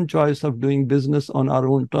one choice of doing business on our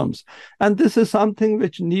own terms. And this is something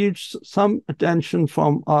which needs some attention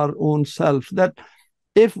from our own self, that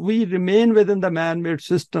if we remain within the man-made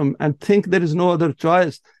system and think there is no other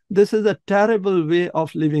choice, this is a terrible way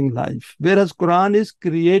of living life. Whereas Quran is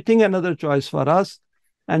creating another choice for us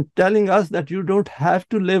and telling us that you don't have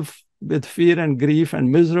to live with fear and grief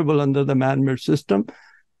and miserable under the man-made system.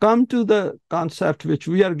 Come to the concept which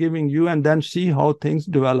we are giving you and then see how things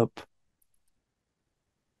develop.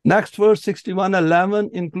 Next verse 61:11,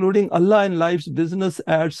 including Allah in life's business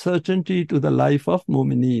adds certainty to the life of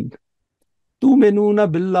mu'mineen.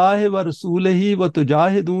 تُؤْمِنُونَ بِاللَّهِ وَرَسُولِهِ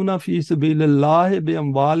وَتُجَاهِدُونَ فِي سَبِيلِ اللَّهِ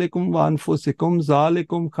بِأَمْوَالِكُمْ وَأَنفُسِكُمْ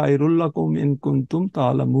ذَلِكُمْ خَيْرٌ لَكُمْ إِن كُنتُمْ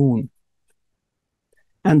تَعْلَمُونَ.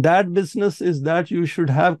 And that business is that you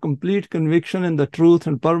should have complete conviction in the truth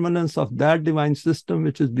and permanence of that divine system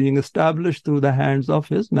which is being established through the hands of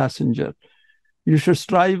his messenger. You should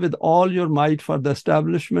strive with all your might for the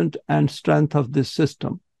establishment and strength of this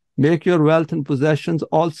system. Make your wealth and possessions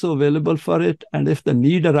also available for it, and if the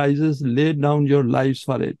need arises, lay down your lives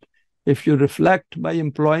for it. If you reflect by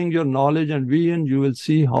employing your knowledge and vision, you will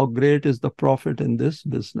see how great is the profit in this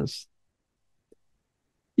business.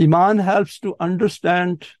 Iman helps to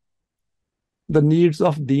understand the needs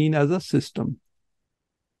of deen as a system.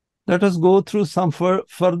 Let us go through some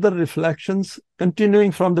further reflections.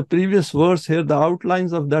 Continuing from the previous verse here, the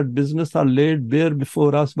outlines of that business are laid bare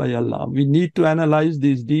before us by Allah. We need to analyze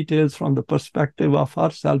these details from the perspective of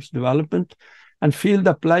our self-development and feel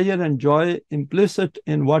the pleasure and joy implicit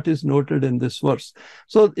in what is noted in this verse.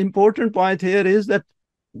 So the important point here is that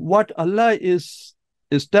what Allah is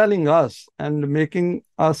telling us and making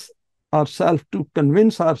us ourselves to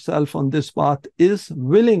convince ourselves on this path is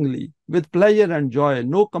willingly, with pleasure and joy,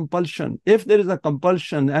 no compulsion. If there is a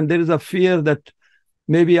compulsion and there is a fear that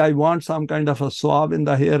maybe I want some kind of a swab in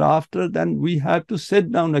the hereafter, then we have to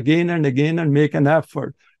sit down again and again and make an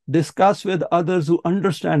effort. Discuss with others who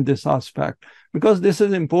understand this aspect, because this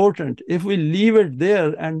is important. If we leave it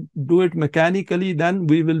there and do it mechanically, then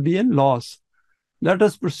we will be in loss. Let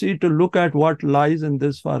us proceed to look at what lies in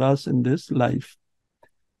this for us in this life.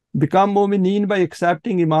 Become mu'mineen by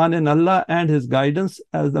accepting Iman in Allah and His guidance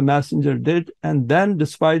as the Messenger did, and then,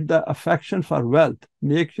 despite the affection for wealth,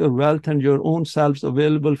 make your wealth and your own selves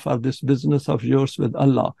available for this business of yours with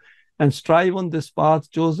Allah, and strive on this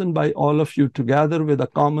path chosen by all of you together with a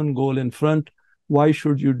common goal in front. Why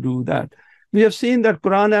should you do that? We have seen that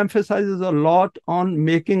Quran emphasizes a lot on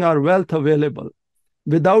making our wealth available.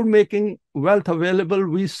 Without making wealth available,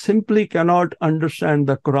 we simply cannot understand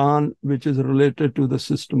the Quran, which is related to the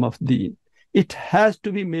system of deen. It has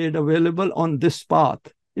to be made available on this path.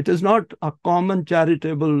 It is not a common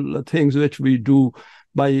charitable things which we do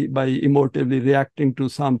by emotively reacting to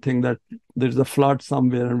something, that there's a flood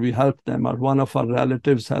somewhere and we help them, or one of our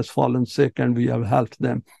relatives has fallen sick and we have helped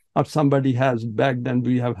them, or somebody has begged and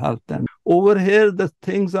we have helped them. Over here, the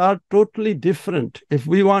things are totally different. If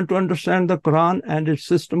we want to understand the Quran and its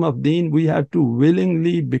system of deen, we have to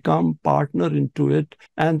willingly become partner into it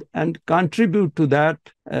and contribute to that,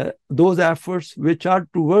 those efforts which are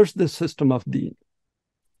towards the system of deen.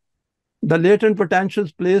 The latent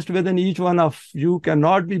potentials placed within each one of you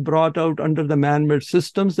cannot be brought out under the man-made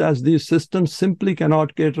systems, as these systems simply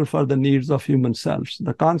cannot cater for the needs of human selves.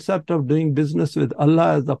 The concept of doing business with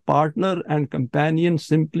Allah as a partner and companion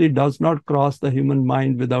simply does not cross the human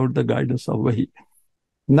mind without the guidance of Wahi.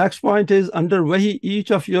 Next point is, under Wahi, each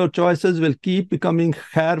of your choices will keep becoming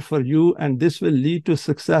khair for you, and this will lead to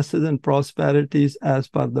successes and prosperities as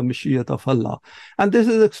per the Mashiach of Allah. And this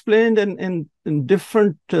is explained in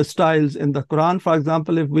different styles in the Quran. For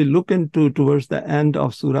example, if we look into towards the end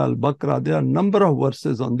of Surah Al-Baqarah, there are a number of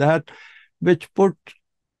verses on that which put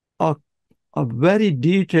a very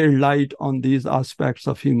detailed light on these aspects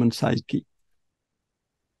of human psyche.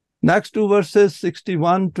 Next two verses,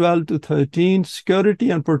 61, 12 to 13,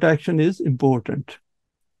 security and protection is important.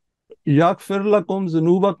 يَغْفِرْ لَكُمْ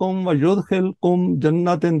ذُنُوبَكُمْ وَيُدْخِلْكُمْ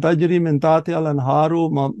جَنَّةٍ تَجْرِي مِنْ تَحْتِهَا الْأَنْهَارُ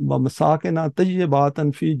وَمَسَاكِنَ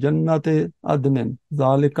طَيِّبَاتٍ فِي جَنَّةِ عَدْنٍ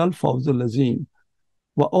ذَلِكَ الْفَوْزُ الْعَظِيمُ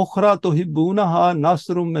وَأُخْرَى تُحِبُّونَهَا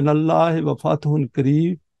نَصْرٌ مِنَ اللَّهِ وَفَتْحٌ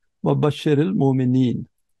قَرِيبٌ وَبَشِّرِ الْمُؤْمِنِينَ.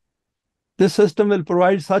 This system will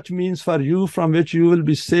provide such means for you from which you will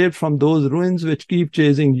be saved from those ruins which keep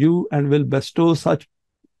chasing you, and will bestow such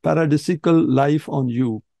paradisical life on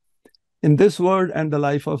you in this world and the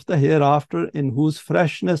life of the hereafter, in whose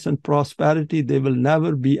freshness and prosperity there will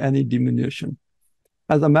never be any diminution.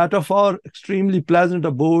 As a metaphor, extremely pleasant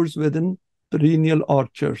abodes within perennial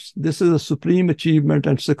orchards. This is a supreme achievement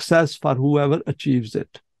and success for whoever achieves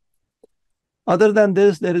it. Other than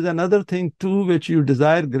this, there is another thing too which you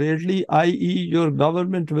desire greatly, i.e., your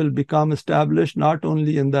government will become established not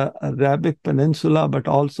only in the Arabic Peninsula but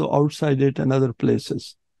also outside it and other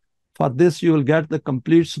places. For this, you will get the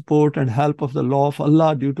complete support and help of the law of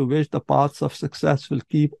Allah, due to which the paths of success will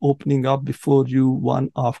keep opening up before you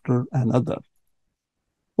one after another.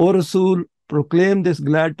 O Rasool, proclaim this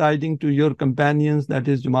glad tidings to your companions, that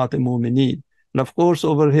is Jamaat-e-Mu'mineen. And of course,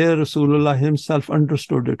 over here, Rasulullah himself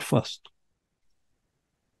understood it first.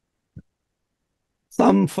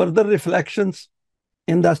 Some further reflections.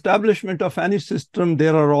 In the establishment of any system,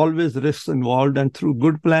 there are always risks involved, and through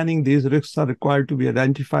good planning, these risks are required to be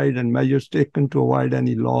identified and measures taken to avoid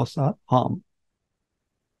any loss or harm.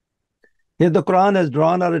 Here, the Quran has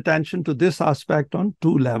drawn our attention to this aspect on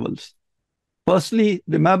two levels. Firstly,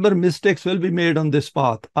 remember, mistakes will be made on this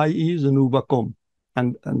path, i.e. zunubakum.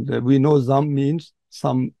 And we know zam means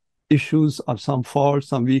some issues or some faults,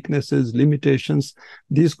 some weaknesses, limitations.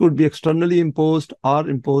 These could be externally imposed or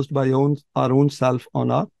imposed by our own self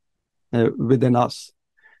on within us.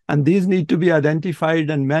 And these need to be identified,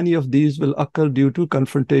 and many of these will occur due to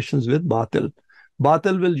confrontations with Batil.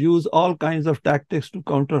 Batil will use all kinds of tactics to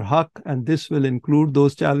counter Haqq, and this will include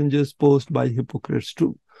those challenges posed by hypocrites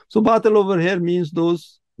too. So Batil over here means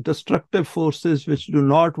those destructive forces which do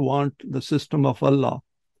not want the system of Allah,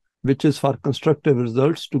 which is for constructive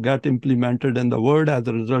results, to get implemented in the world. As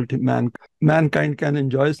a result, mankind can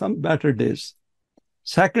enjoy some better days.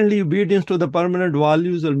 Secondly, obedience to the permanent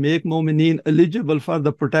values will make Mu'mineen eligible for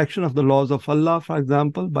the protection of the laws of Allah. For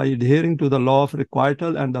example, by adhering to the law of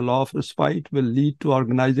requital and the law of respite will lead to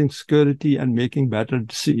organizing security and making better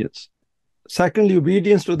decisions. Secondly,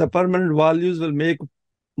 obedience to the permanent values will make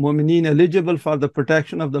Mu'mineen eligible for the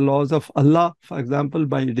protection of the laws of Allah. For example,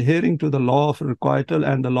 by adhering to the law of requital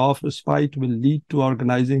and the law of respite will lead to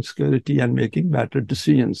organizing security and making better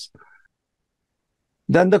decisions.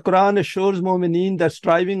 Then the Quran assures Mu'mineen that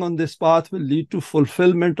striving on this path will lead to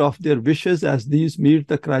fulfillment of their wishes, as these meet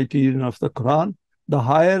the criterion of the Quran. The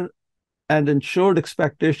higher and ensured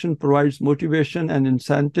expectation provides motivation and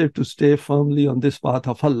incentive to stay firmly on this path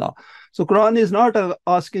of Allah. So Quran is not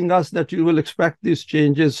asking us that you will expect these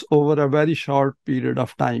changes over a very short period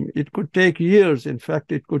of time. It could take years. In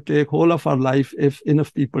fact, it could take whole of our life if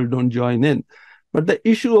enough people don't join in. But the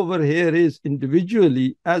issue over here is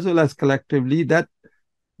individually as well as collectively that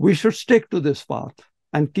we should stick to this path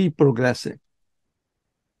and keep progressing.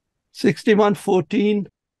 61:14,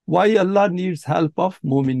 why Allah needs help of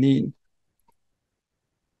Mu'mineen.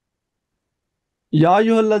 Ya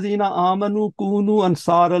ayyuhallazina amanu kunu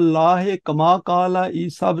ansarallahi kama qala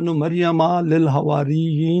Isa ibn Maryama lil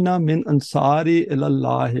hawariyina min ansari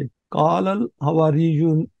ilallahi. Qala al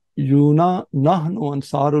hawariyuna nahnu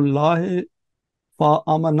ansarullahi fa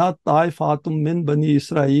amanat taifatum min bani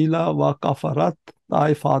Israila wa kafarat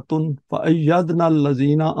taifatun fa ayyadna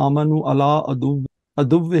allazina amanu ala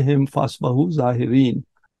aduvvihim fasbahu zahirin.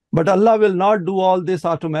 But Allah will not do all this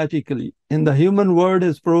automatically. In the human world,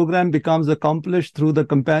 His program becomes accomplished through the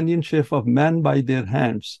companionship of men by their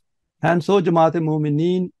hands. And so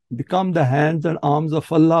Jamaat-e-Mu'mineen become the hands and arms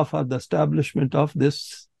of Allah for the establishment of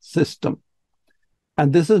this system.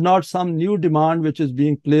 And this is not some new demand which is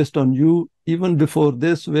being placed on you. Even before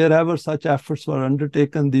this, wherever such efforts were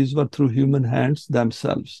undertaken, these were through human hands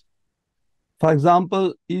themselves. For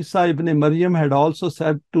example, Isa ibn Maryam had also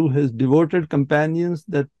said to his devoted companions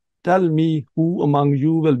that, "Tell me who among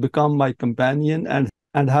you will become my companion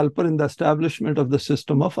and helper in the establishment of the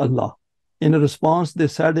system of Allah." In response, they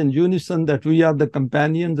said in unison that we are the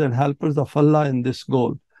companions and helpers of Allah in this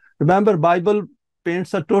goal. Remember, Bible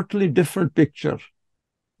paints a totally different picture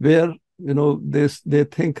where, they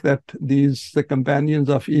think that the companions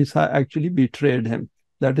of Isa actually betrayed him.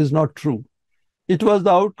 That is not true. It was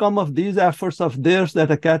the outcome of these efforts of theirs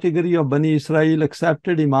that a category of Bani Israel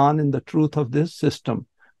accepted Iman in the truth of this system,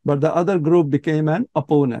 but the other group became an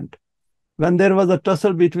opponent. When there was a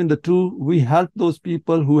tussle between the two, we helped those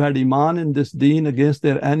people who had Iman in this deen against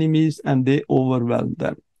their enemies, and they overwhelmed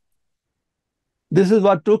them. This is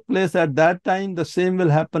what took place at that time. The same will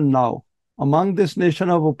happen now. Among this nation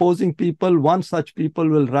of opposing people, one such people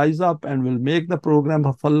will rise up and will make the program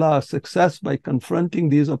of Allah a success by confronting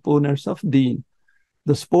these opponents of deen.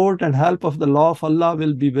 The support and help of the law of Allah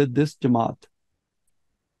will be with this Jamaat.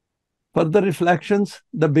 Further reflections,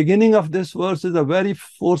 the beginning of this verse is a very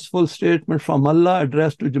forceful statement from Allah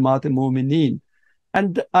addressed to Jamaat-e-Mu'mineen.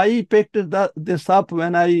 And I picked this up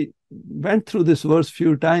when I went through this verse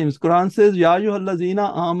few times. Quran says, Ya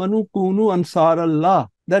ayyuhallazina amanu kunu ansar Allah.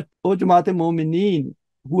 That, O Jamaat-e-Mu'mineen,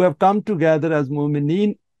 who have come together as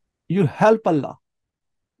Mu'mineen, you help Allah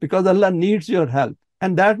because Allah needs your help.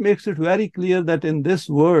 And that makes it very clear that in this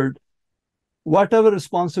word, whatever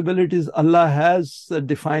responsibilities Allah has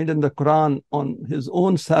defined in the Quran on His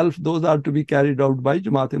own self, those are to be carried out by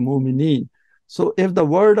Jamaat-e-Mu'mineen. So if the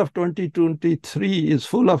world of 2023 is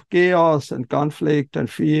full of chaos and conflict and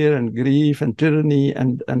fear and grief and tyranny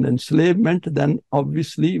and enslavement, then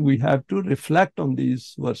obviously we have to reflect on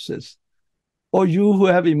these verses. O you who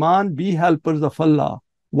have Iman, be helpers of Allah.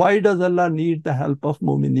 Why does Allah need the help of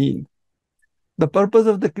Mu'mineen? The purpose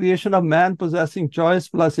of the creation of man possessing choice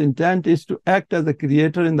plus intent is to act as a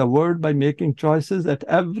creator in the world by making choices at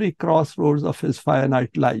every crossroads of his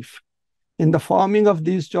finite life. In the forming of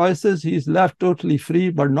these choices, he is left totally free,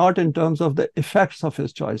 but not in terms of the effects of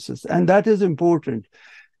his choices. And that is important.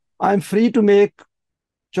 I'm free to make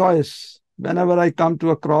choice whenever I come to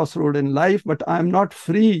a crossroad in life, but I'm not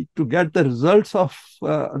free to get the results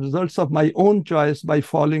of my own choice by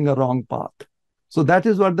following a wrong path. So that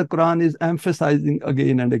is what the Quran is emphasizing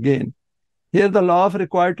again and again. Here the law of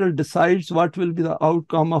requital decides what will be the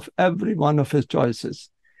outcome of every one of his choices.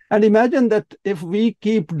 And imagine that if we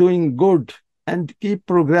keep doing good and keep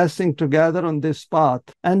progressing together on this path,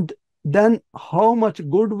 and then how much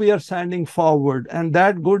good we are sending forward, and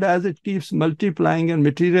that good as it keeps multiplying and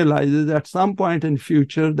materializes at some point in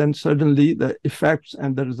future, then suddenly the effects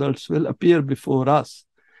and the results will appear before us.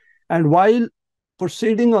 And while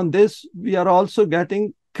proceeding on this, we are also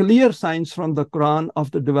getting clear signs from the Quran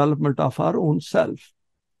of the development of our own self.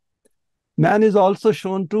 Man is also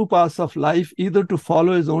shown two paths of life, either to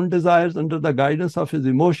follow his own desires under the guidance of his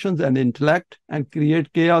emotions and intellect and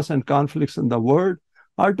create chaos and conflicts in the world,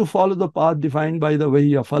 or to follow the path defined by the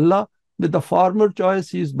Wahi of Allah. With the former choice,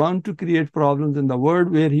 he is bound to create problems in the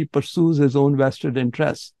world where he pursues his own vested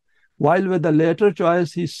interests, while with the later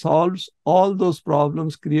choice, he solves all those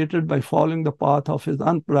problems created by following the path of his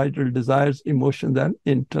unbridled desires, emotions, and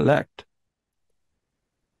intellect.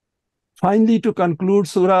 Finally, to conclude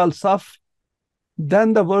Surah Al-Saff,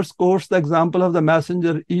 then the verse quotes the example of the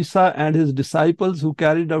messenger Isa and his disciples who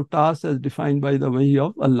carried out tasks as defined by the Wahi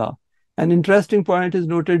of Allah. An interesting point is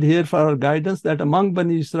noted here for our guidance that among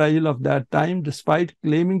Bani Israel of that time, despite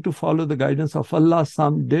claiming to follow the guidance of Allah,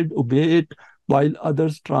 some did obey it while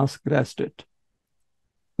others transgressed it.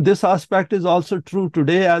 This aspect is also true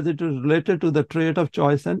today as it is related to the trait of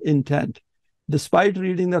choice and intent. Despite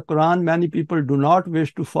reading the Quran, many people do not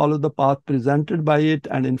wish to follow the path presented by it,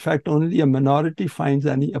 and in fact, only a minority finds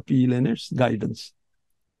any appeal in its guidance.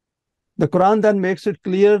 The Quran then makes it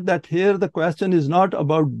clear that here the question is not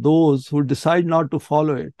about those who decide not to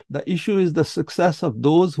follow it. The issue is the success of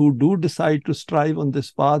those who do decide to strive on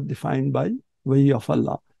this path defined by Wahi of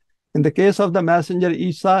Allah. In the case of the messenger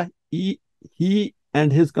Isa, he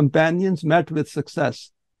and his companions met with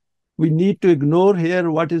success. We need to ignore here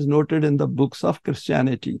what is noted in the books of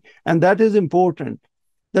Christianity. And that is important,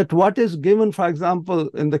 that what is given, for example,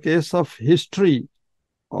 in the case of history,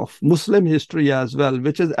 of Muslim history as well,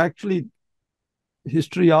 which is actually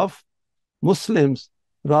history of Muslims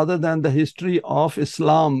rather than the history of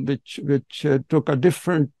Islam, which took a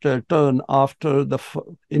different turn after the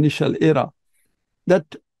initial era,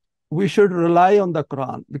 that we should rely on the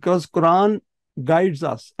Quran because Quran guides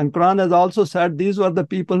us. And Quran has also said, these were the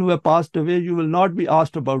people who have passed away, you will not be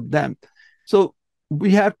asked about them. So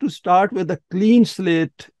we have to start with a clean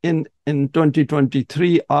slate in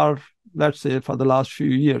 2023, or let's say for the last few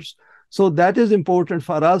years. So that is important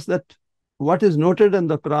for us, that what is noted in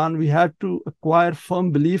the Quran, we have to acquire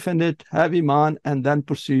firm belief in it, have Iman, and then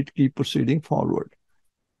keep proceeding forward.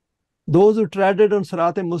 Those who treaded on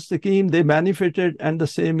Sirat-e-Mustaqim, they benefited, and the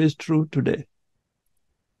same is true today.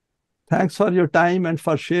 Thanks for your time and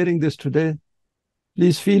for sharing this today.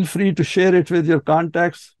 Please feel free to share it with your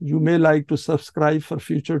contacts. You may like to subscribe for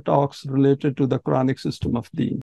future talks related to the Quranic system of Deen.